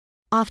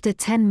After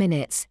 10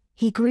 minutes,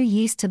 he grew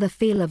used to the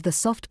feel of the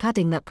soft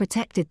padding that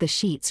protected the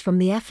sheets from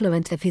the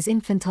effluent of his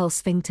infantile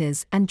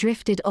sphincters and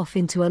drifted off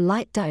into a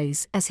light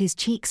doze as his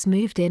cheeks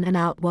moved in and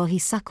out while he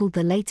suckled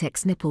the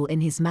latex nipple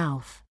in his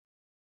mouth.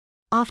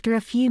 After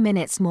a few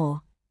minutes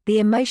more, the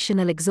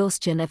emotional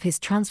exhaustion of his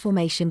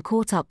transformation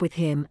caught up with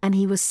him and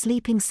he was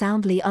sleeping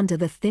soundly under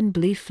the thin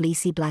blue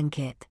fleecy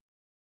blanket.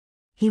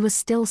 He was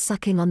still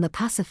sucking on the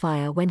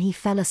pacifier when he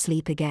fell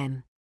asleep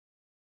again.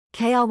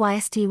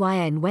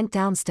 Krystyn went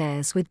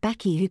downstairs with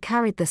Becky, who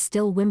carried the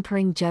still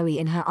whimpering Joey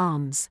in her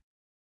arms.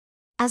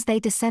 As they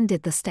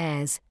descended the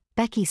stairs,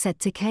 Becky said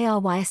to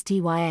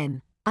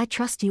Krystyn, "I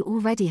trust you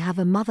already have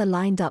a mother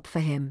lined up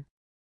for him."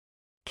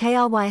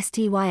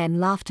 Krystyn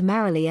laughed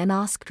merrily and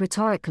asked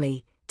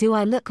rhetorically, "Do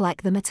I look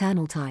like the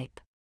maternal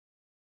type?"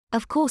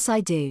 "Of course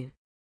I do.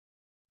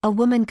 A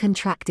woman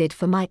contracted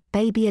for my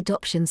baby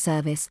adoption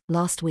service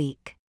last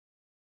week.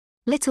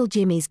 Little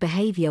Jimmy's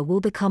behavior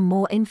will become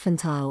more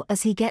infantile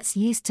as he gets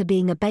used to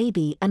being a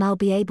baby, and I'll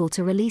be able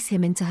to release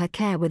him into her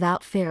care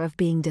without fear of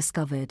being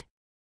discovered.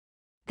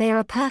 They are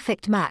a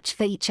perfect match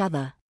for each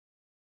other.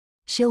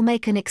 She'll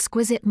make an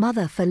exquisite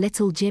mother for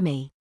little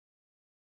Jimmy."